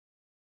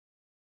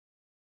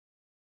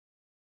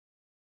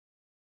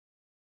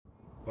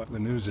but the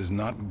news is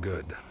not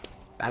good.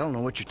 I don't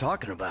know what you're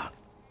talking about.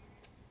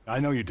 I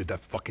know you did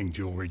that fucking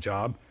jewelry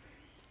job.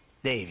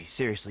 Davey,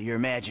 seriously, you're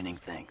imagining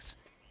things.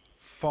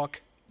 Fuck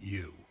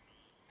you.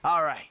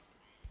 All right.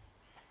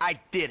 I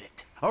did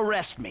it.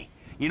 Arrest me.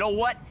 You know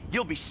what?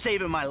 You'll be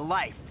saving my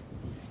life.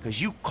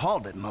 Because you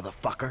called it,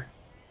 motherfucker.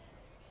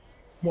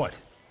 What?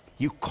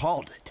 You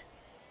called it.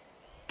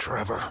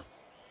 Trevor.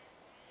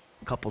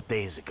 A couple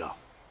days ago.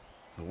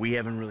 We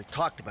haven't really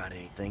talked about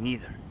anything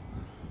either.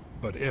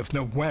 But if,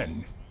 no,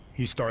 when,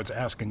 he starts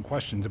asking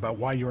questions about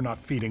why you're not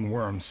feeding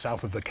worms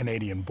south of the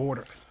Canadian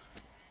border.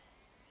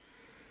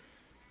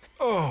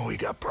 Oh, we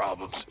got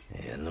problems.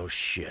 Yeah, no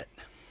shit.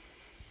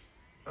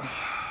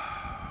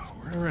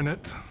 We're in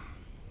it.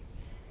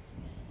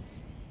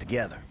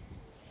 Together.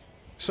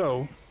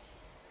 So,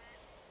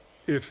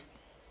 if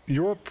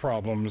your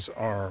problems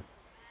are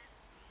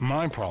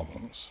my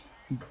problems,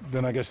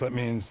 then I guess that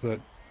means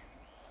that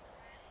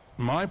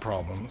my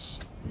problems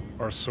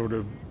are sort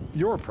of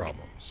your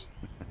problems.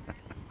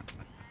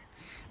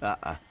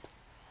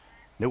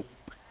 Nope.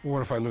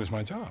 What if I lose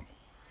my job?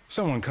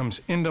 Someone comes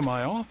into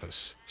my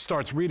office,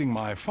 starts reading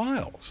my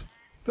files.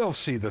 They'll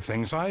see the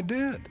things I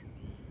did.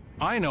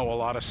 I know a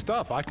lot of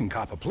stuff. I can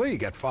cop a plea,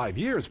 get 5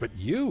 years, but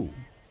you...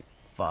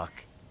 Fuck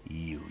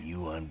you,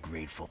 you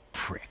ungrateful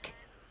prick.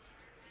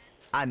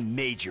 I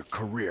made your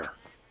career.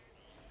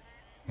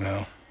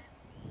 Well,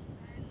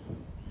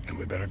 then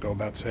we better go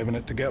about saving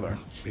it together,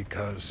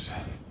 because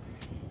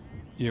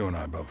you and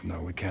I both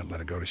know we can't let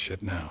it go to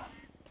shit now.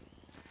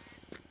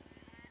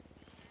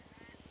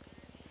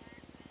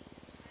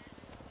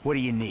 What do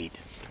you need?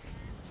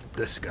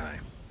 This guy,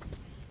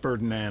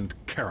 Ferdinand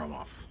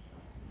Kerimov.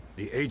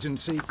 The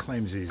agency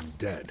claims he's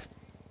dead.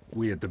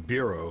 We at the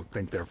Bureau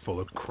think they're full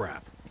of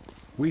crap.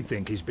 We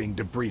think he's being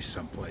debriefed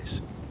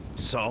someplace.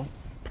 So?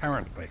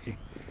 Apparently,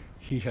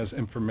 he has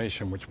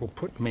information which will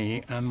put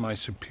me and my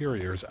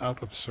superiors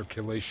out of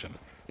circulation.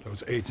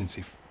 Those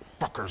agency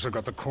fuckers have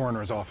got the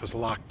coroner's office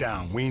locked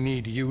down. We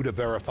need you to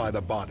verify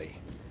the body.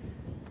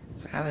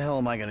 So how the hell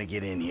am I gonna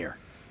get in here?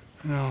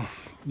 Well,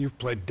 you've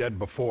played dead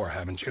before,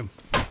 haven't you?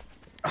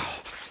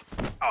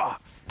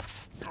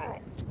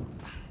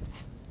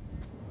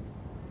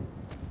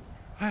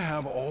 I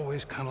have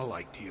always kind of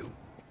liked you.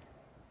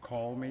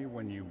 Call me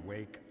when you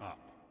wake up.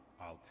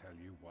 I'll tell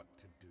you what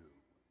to do.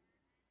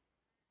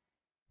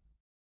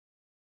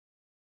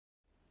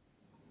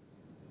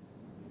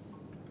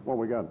 What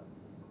we got?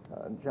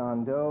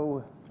 John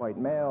Doe, white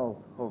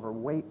male,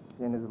 overweight,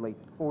 in his late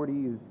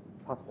 40s,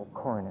 possible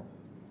coroner.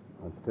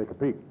 Let's take a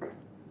peek.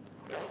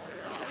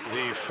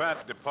 The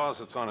fat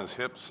deposits on his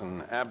hips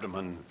and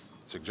abdomen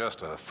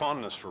suggest a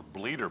fondness for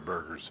bleeder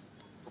burgers.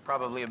 We're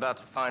probably about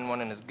to find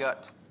one in his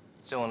gut,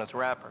 still in his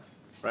wrapper.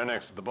 Right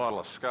next to the bottle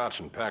of scotch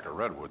and pack of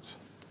redwoods.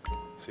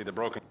 See the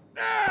broken...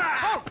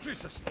 Oh,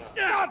 Jesus!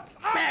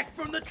 Back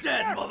from the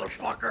dead,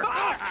 motherfucker!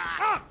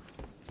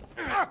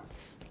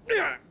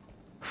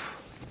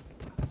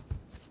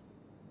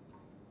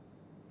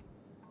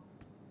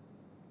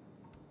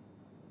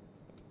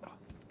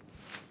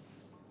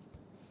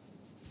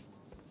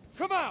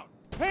 Come out!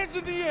 Hands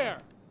in the air!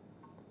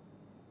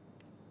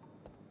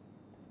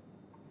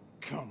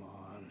 Come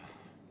on.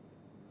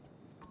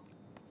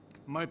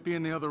 Might be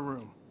in the other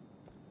room.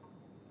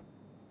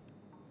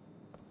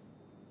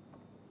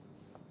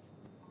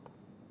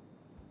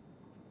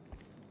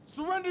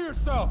 Surrender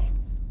yourself!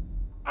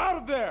 Out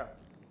of there!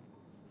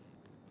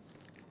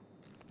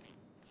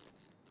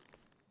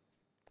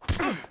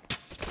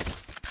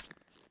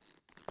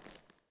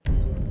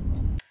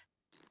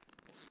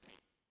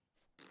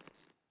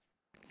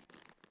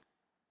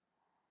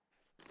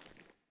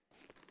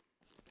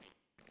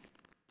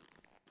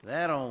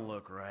 That don't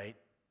look right.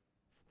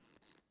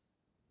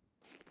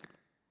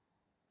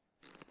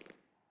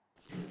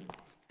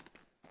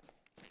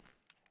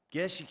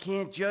 Guess you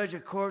can't judge a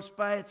corpse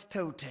by its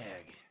toe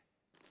tag.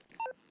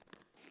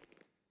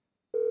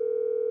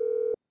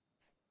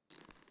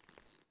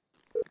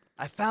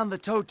 I found the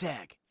toe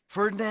tag.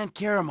 Ferdinand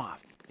Kerimov.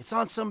 It's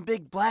on some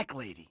big black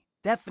lady.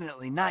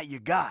 Definitely not your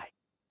guy.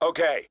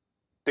 Okay.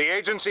 The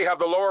agency have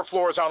the lower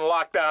floors on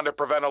lockdown to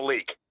prevent a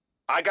leak.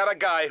 I got a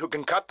guy who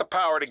can cut the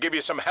power to give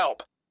you some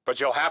help, but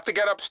you'll have to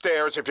get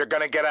upstairs if you're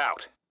gonna get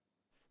out.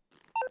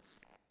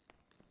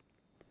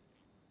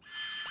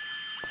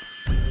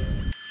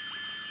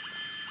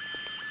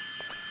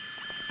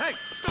 Hey,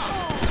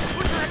 stop!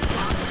 Put your hands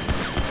up!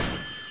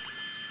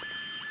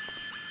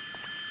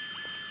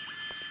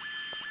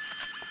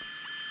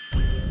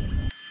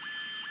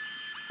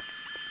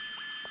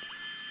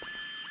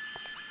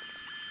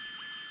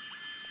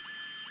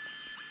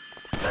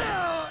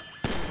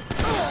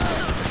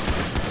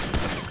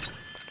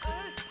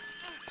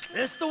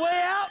 This the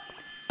way out?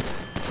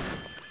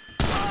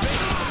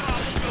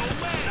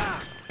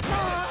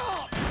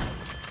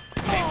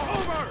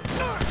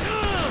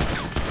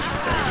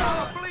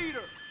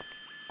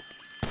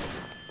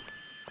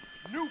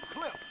 New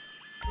clip.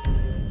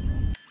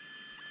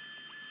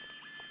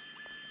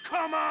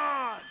 Come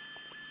on!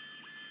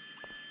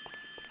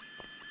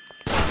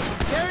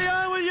 Carry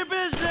on with your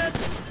business!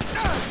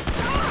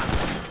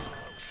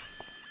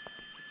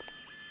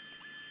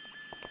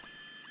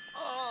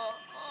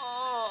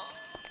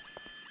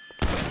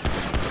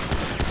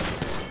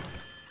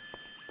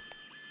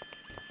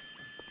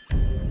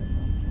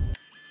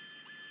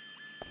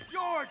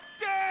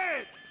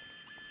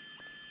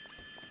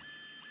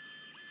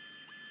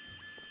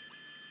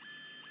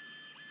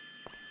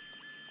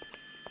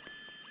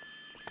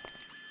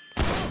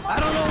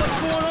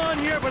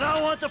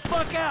 the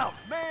fuck out!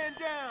 Man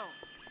down!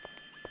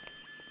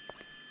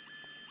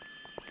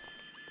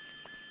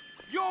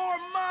 You're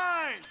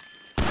mine!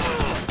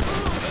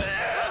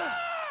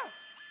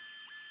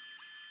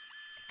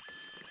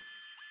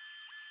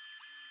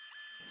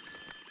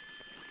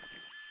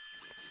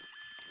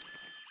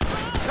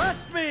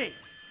 Trust me!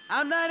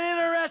 I'm not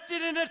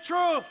interested in the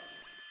truth!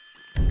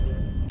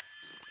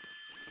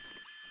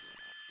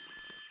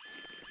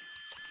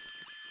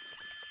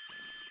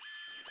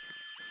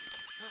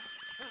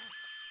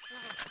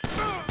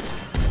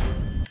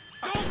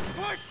 Don't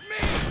push me!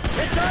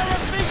 It's all a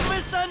big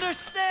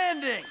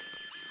misunderstanding!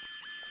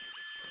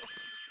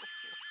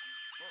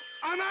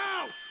 I'm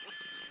out!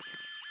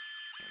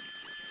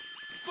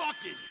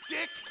 Fucking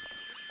dick!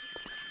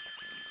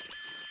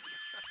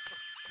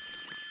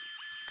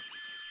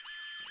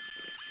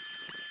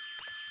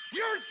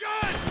 You're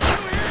done! You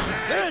hear me?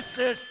 This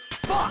is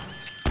fucked!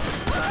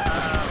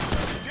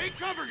 Take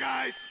cover,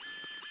 guys!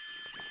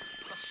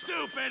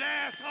 Stupid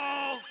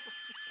asshole!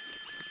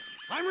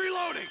 I'm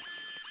reloading!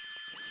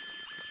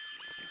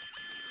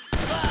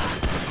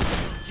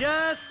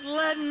 Just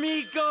let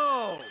me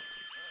go!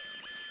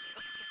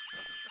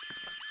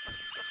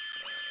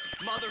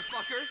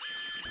 Motherfucker!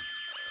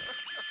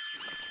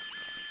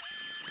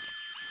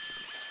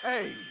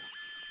 Hey,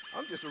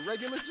 I'm just a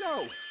regular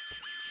Joe.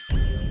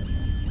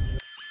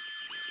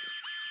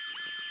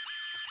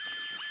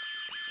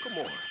 Come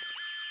on.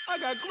 I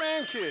got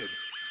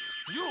grandkids.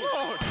 You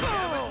Lord,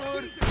 damn it,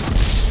 Wood.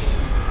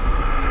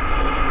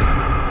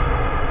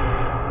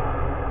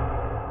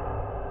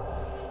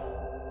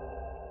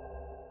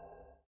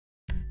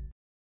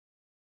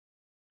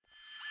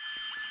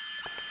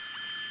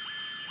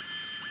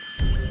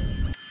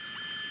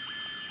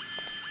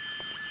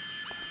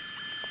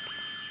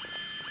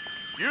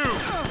 You!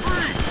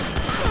 Freeze!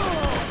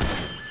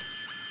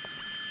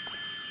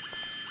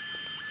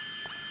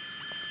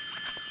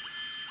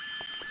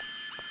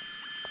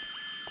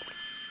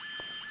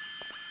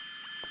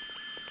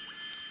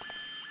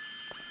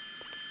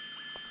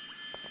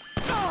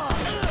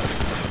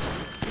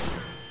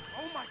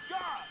 Oh my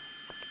God!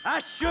 I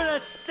should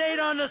have stayed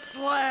on the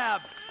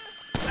slab!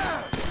 Put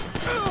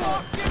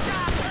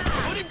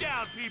him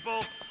down,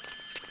 people!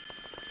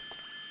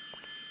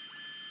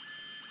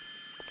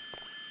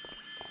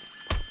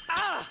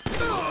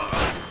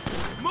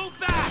 Move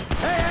back!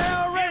 Hey,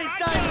 I already Here I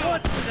died go.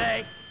 once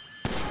today!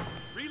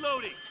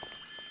 Reloading!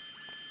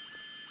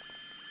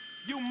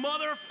 You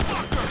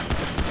motherfucker!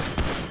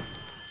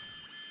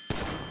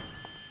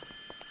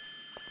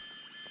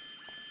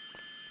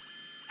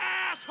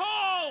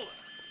 Asshole!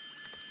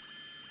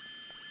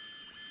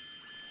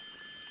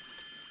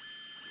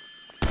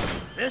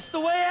 This the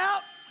way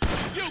out?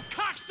 You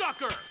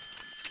cocksucker!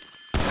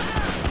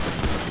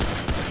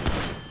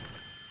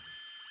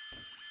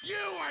 You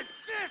are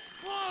this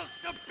close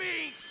to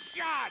being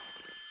shot!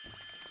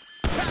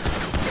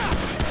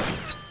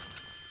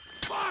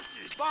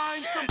 Fucking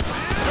find some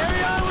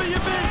Carry on with your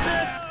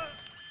business!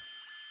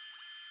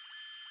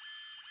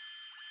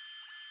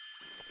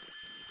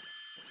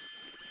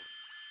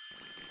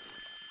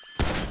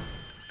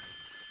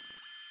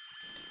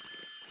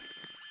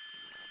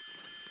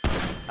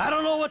 I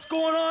don't know what's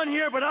going on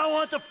here, but I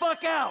want the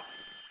fuck out!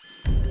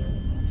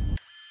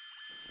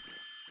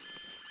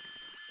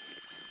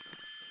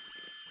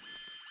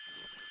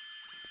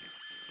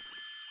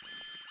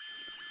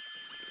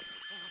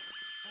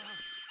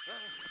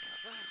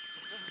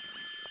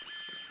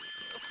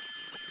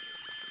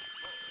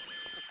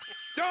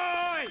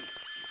 Die!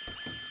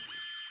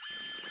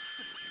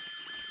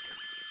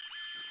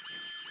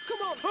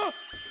 Come on, huh?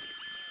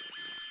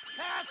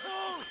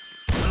 Asshole!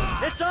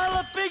 It's all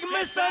a big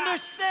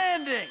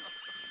misunderstanding!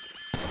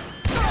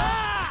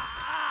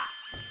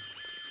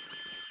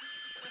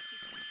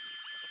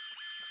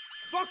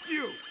 Fuck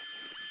you!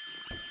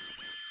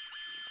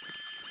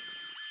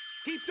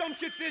 Keep dumb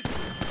shit busy!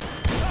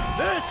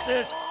 This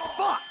is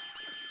fucked!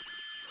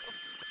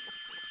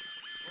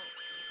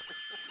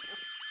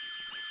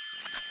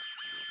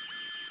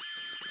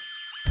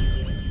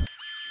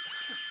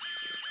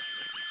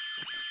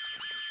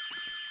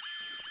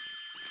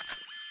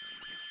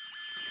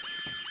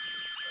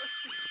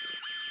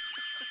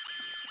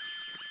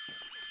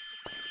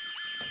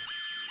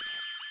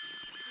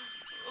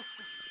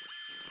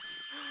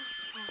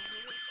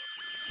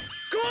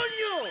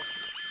 Coño!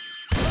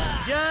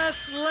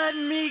 Just let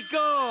me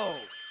go!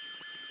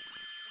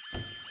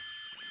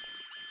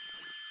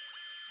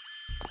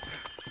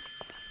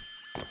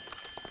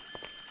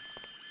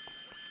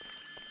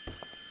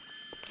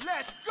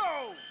 Let's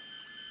go!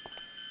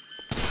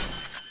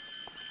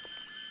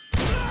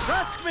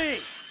 Trust me!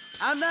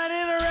 I'm not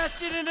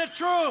interested in the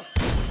truth!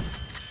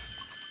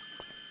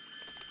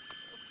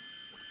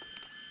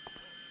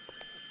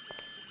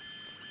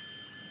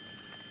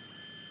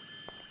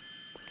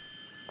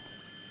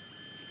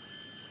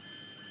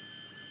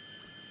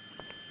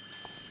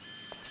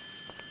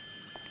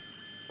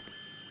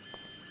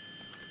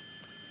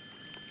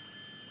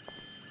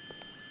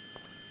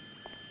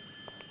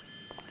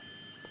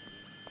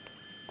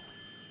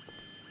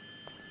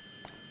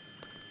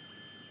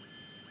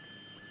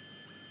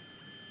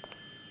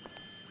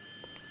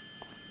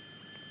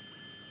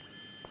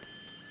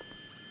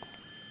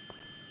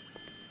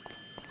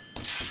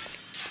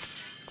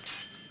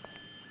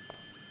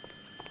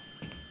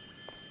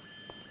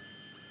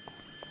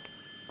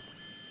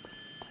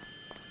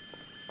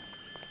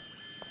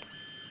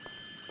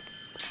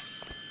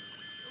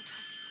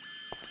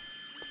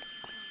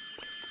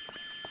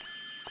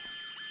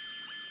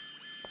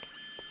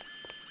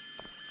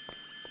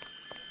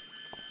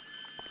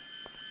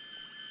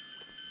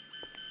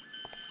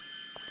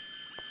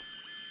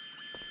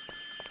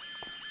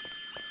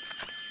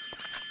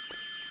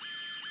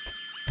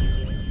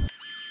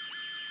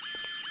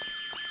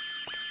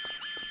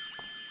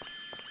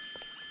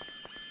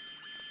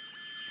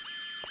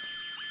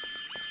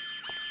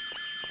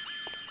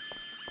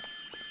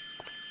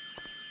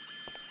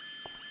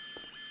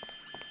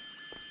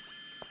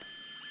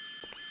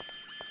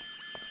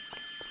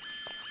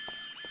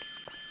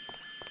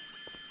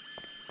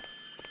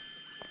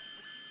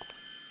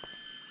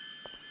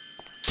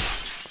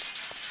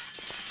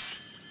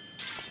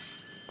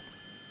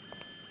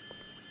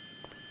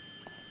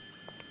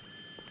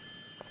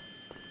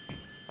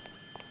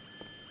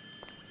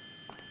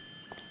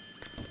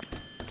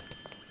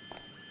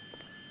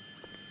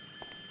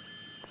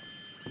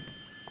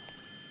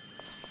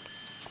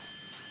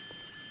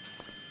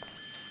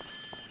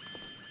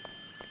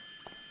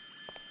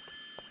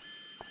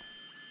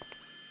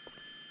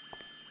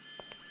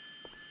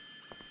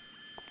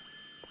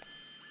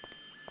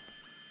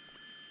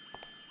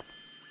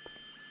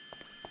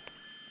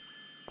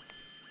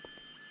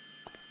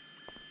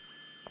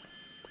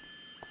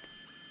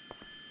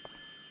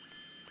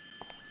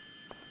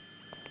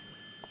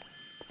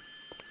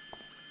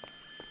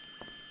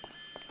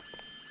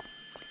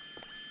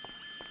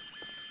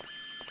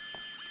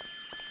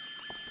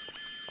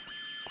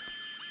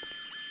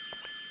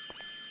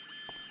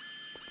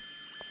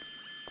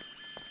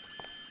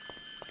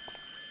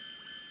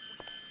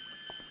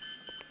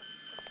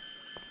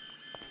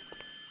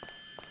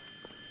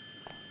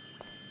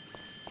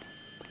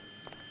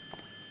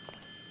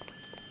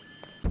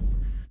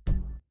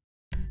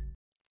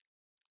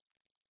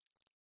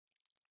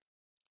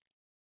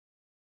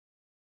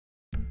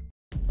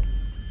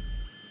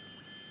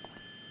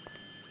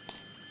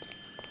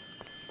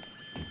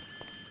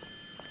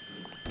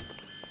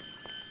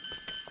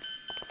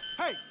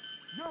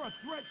 You're a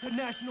threat to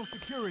national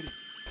security.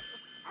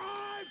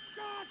 I've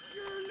got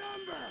your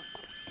number!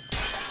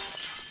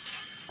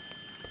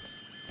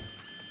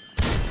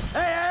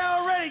 Hey, I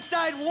already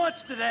died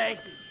once today!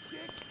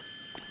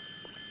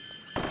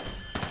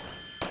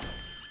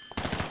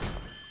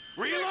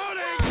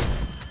 Reloading!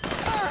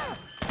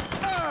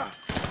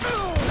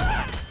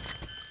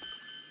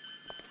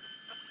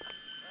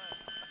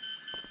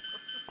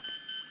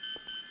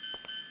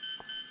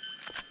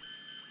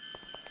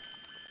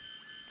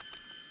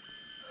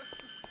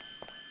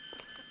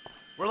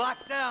 We're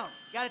locked down.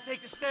 Gotta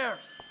take the stairs.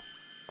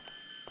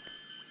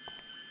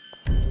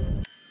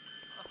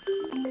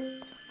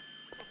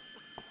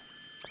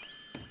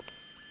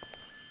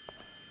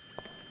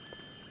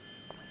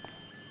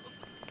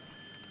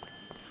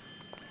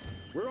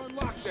 We're on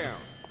lockdown.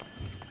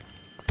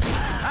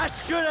 I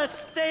should have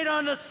stayed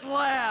on the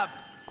slab.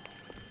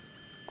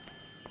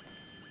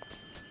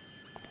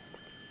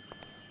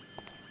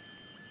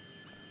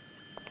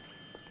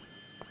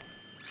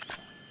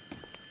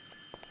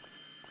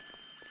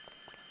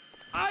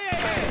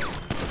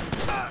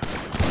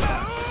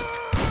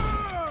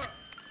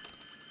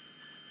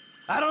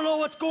 I don't know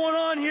what's going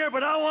on here,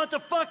 but I want the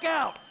fuck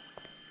out.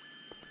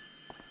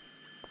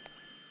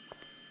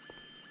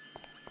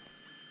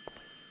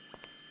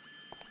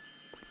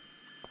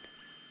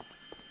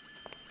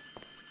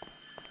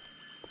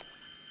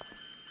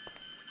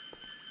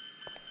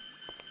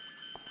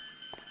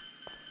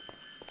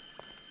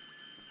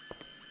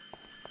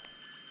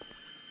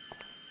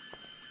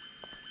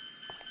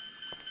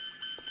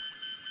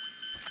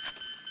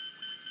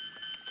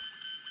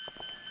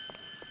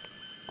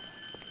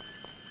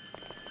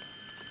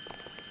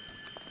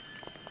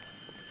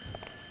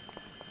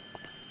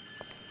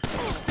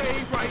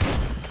 Stay right.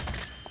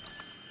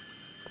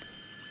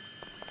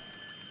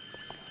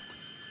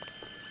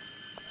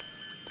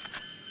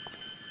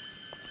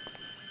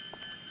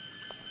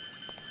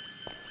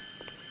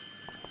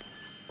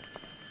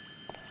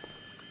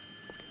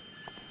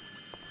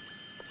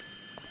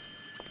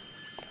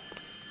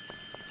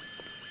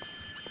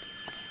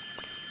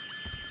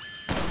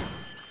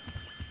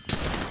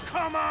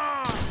 Come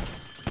on!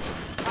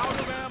 Out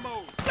of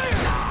ammo.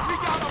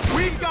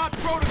 We got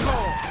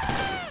protocol.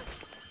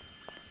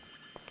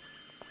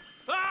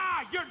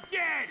 Ah, you're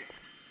dead!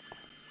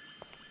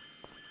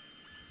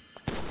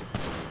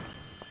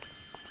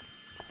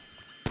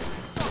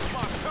 Suck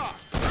my cock.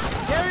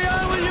 Carry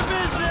on with your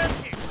business.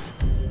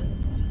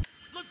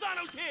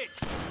 Lozano's hit!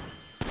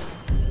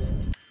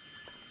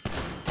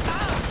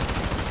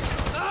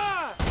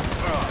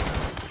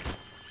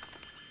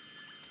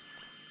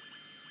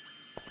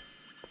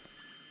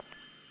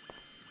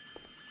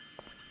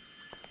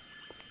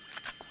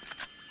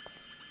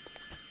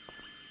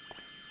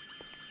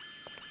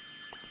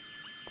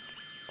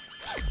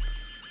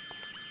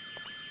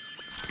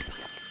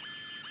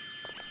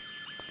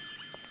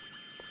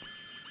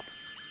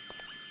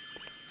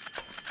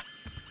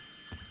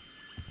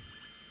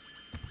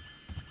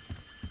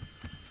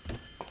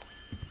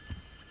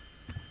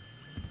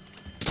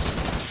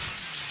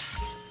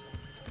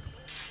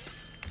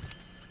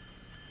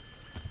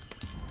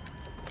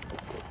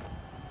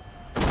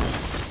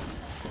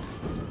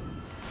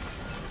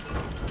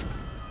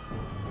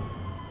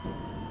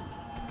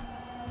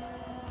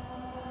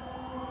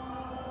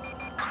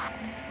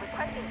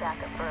 Requesting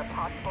backup for a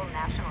possible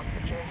national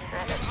security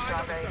threat at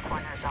Strawberry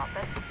Corner's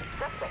office.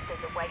 Suspect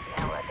is a white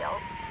male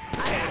adult.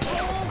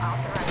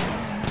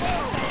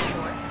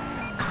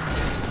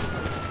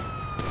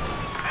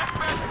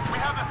 We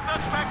have a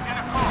suspect in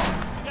a car.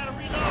 We gotta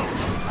reload.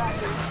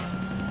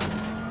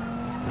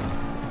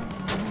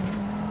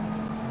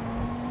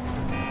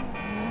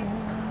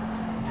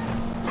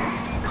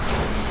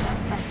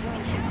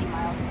 Doing 50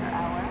 miles per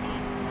hour.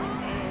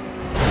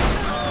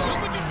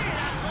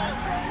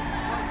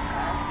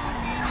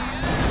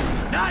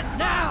 Not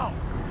now!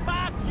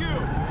 Fuck you!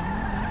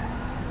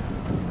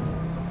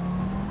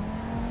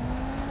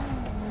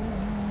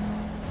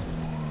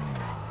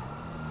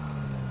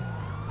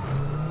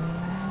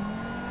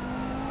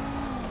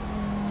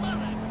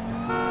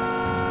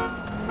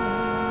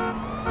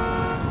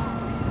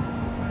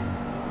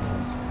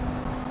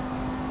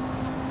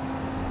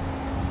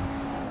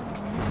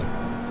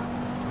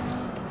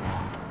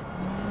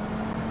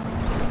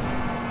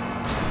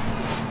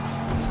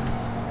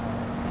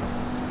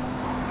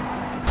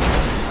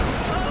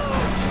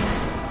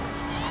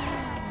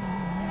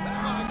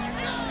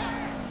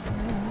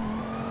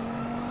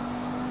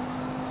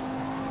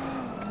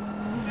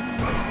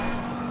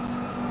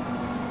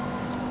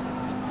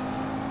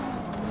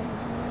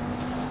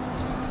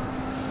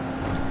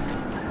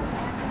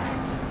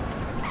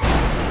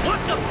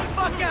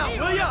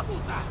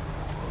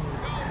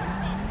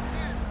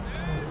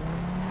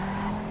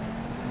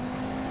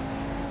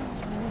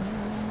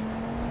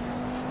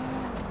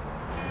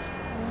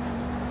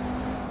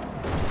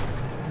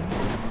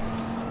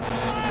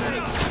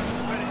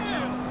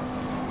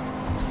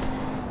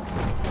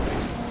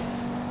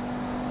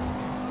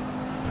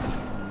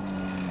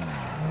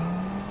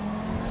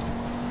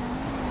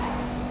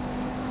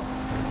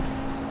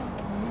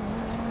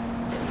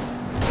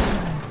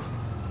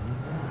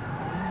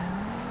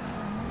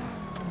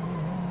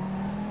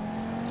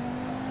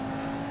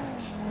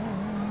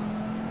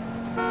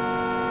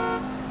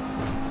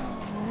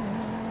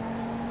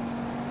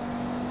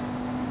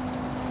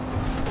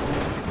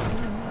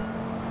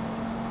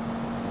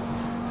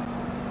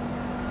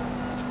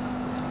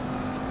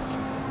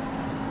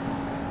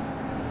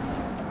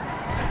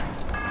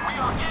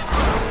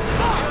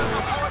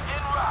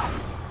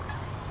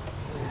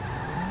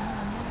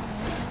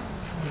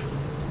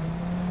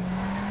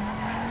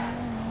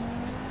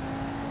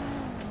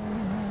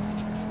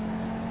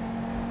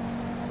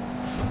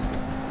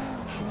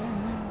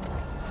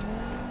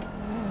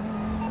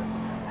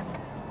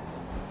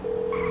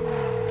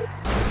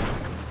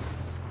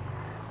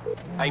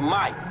 Hey,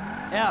 Mike.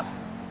 F.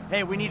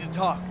 Hey, we need to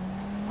talk.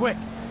 Quick.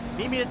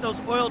 Meet me at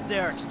those oil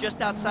derricks just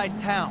outside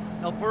town,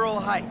 El Burro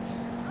Heights.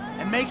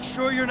 And make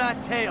sure you're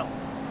not tailed.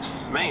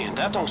 Man,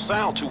 that don't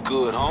sound too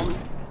good, homie.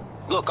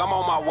 Look, I'm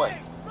on my way.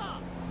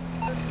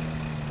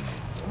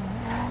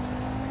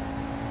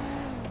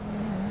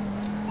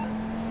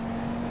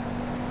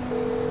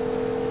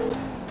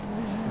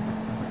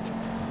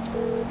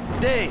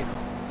 Dave,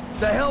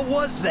 the hell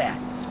was that?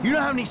 You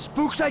know how many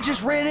spooks I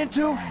just ran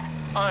into?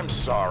 I'm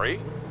sorry.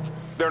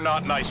 They're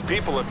not nice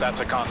people, if that's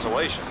a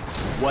consolation.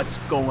 What's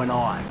going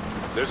on?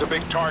 There's a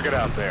big target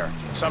out there.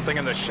 Something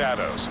in the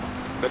shadows.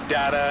 The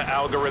data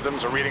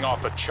algorithms are reading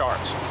off the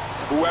charts.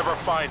 Whoever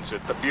finds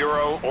it, the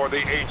Bureau or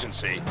the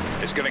agency,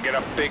 is gonna get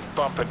a big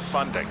bump in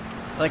funding.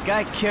 Like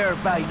I care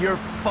about your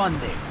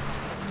funding.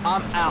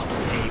 I'm out,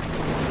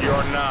 Dave.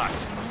 You're not.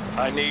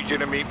 I need you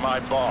to meet my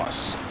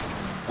boss.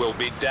 We'll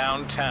be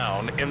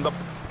downtown in the...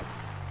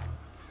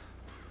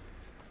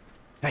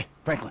 Hey,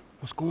 Franklin.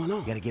 What's going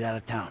on? You gotta get out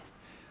of town.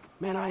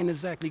 Man, I ain't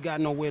exactly got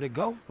nowhere to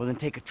go. Well, then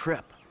take a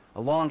trip. A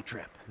long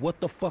trip. What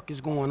the fuck is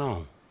going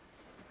on?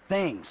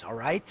 Things, all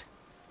right?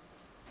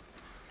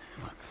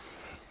 Look,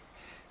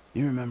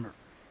 you remember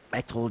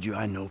I told you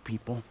I know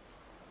people?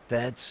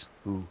 Feds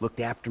who looked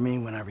after me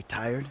when I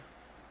retired?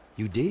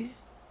 You did?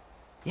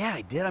 Yeah,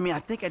 I did. I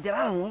think I did.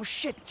 I don't know.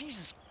 Shit,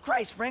 Jesus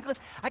Christ, Franklin.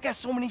 I got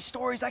so many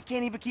stories, I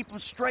can't even keep them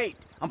straight.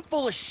 I'm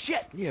full of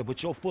shit. Yeah,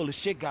 but your full of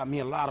shit got me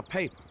a lot of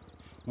paper.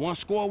 One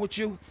score with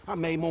you, I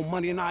made more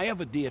money than I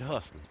ever did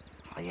hustling.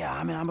 Oh, yeah,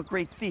 I'm a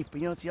great thief, but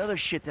it's the other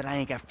shit that I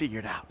ain't got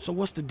figured out. So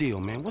what's the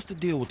deal, man? What's the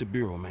deal with the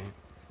Bureau, man?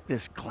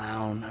 This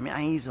clown,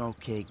 he's an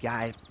okay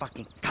guy,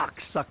 fucking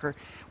cocksucker.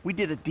 We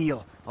did a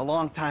deal a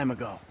long time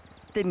ago.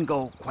 Didn't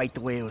go quite the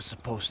way it was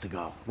supposed to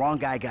go. Wrong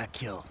guy got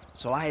killed.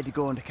 So I had to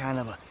go into kind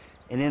of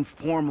an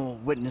informal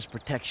witness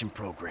protection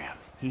program.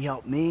 He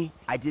helped me,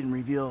 I didn't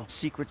reveal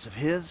secrets of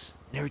his,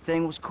 and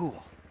everything was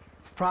cool.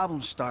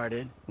 Problem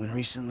started when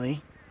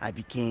recently I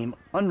became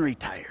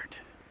unretired.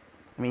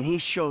 He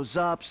shows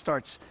up,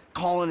 starts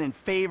calling in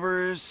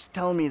favors,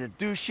 telling me to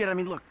do shit.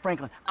 Look,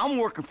 Franklin, I'm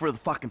working for the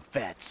fucking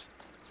feds.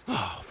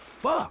 Oh,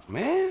 fuck,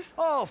 man.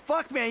 Oh,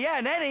 fuck, man, yeah,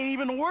 and that ain't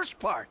even the worst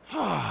part.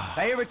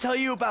 I ever tell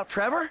you about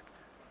Trevor?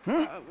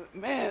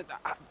 Man,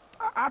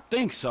 I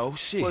think so,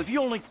 shit. Well, if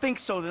you only think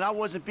so, then I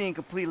wasn't being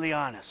completely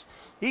honest.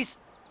 He's,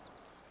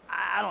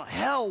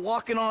 hell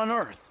walking on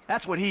Earth.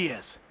 That's what he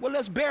is. Well,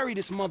 let's bury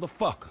this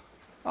motherfucker.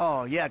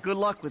 Oh, yeah, good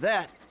luck with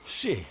that.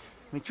 Shit.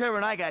 Trevor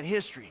and I got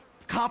history.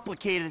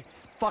 Complicated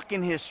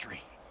fucking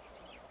history.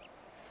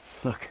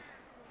 Look,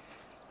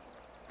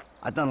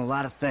 I've done a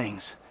lot of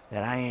things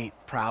that I ain't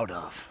proud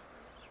of.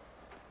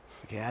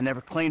 Okay, I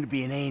never claimed to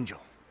be an angel.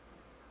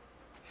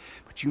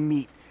 But you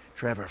meet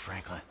Trevor,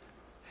 Franklin,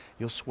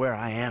 you'll swear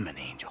I am an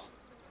angel.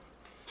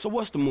 So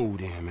what's the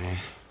mood then, man?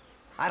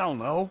 I don't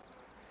know.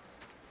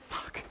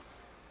 Fuck.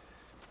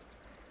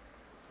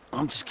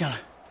 I'm just gonna,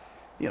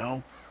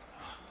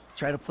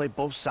 try to play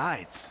both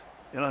sides.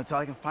 Until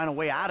I can find a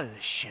way out of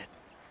this shit.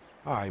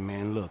 All right,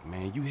 man, look,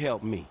 man, you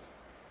help me.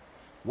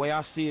 Way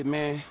I see it,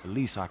 man, the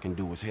least I can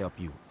do is help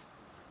you.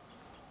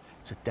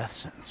 It's a death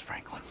sentence,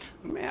 Franklin.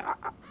 Man,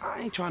 I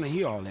ain't trying to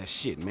hear all that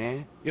shit,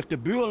 man. If the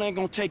Bureau ain't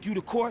gonna take you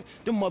to court,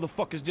 them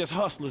motherfuckers just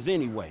hustlers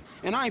anyway.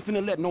 And I ain't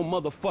finna let no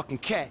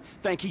motherfucking cat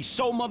think he's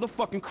so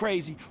motherfucking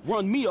crazy,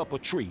 run me up a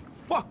tree.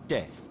 Fuck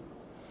that.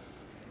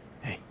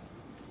 Hey,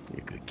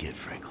 you're a good kid,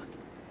 Franklin.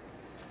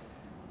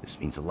 This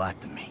means a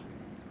lot to me.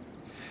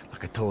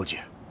 Like I told you,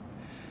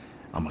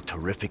 I'm a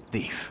terrific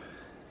thief.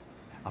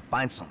 I'll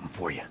find something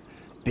for you.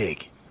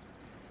 Big.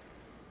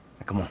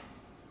 Now, come on.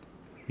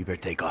 You better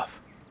take off.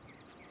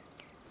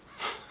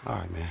 All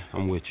right, man.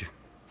 I'm with you.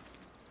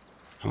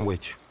 I'm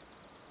with you.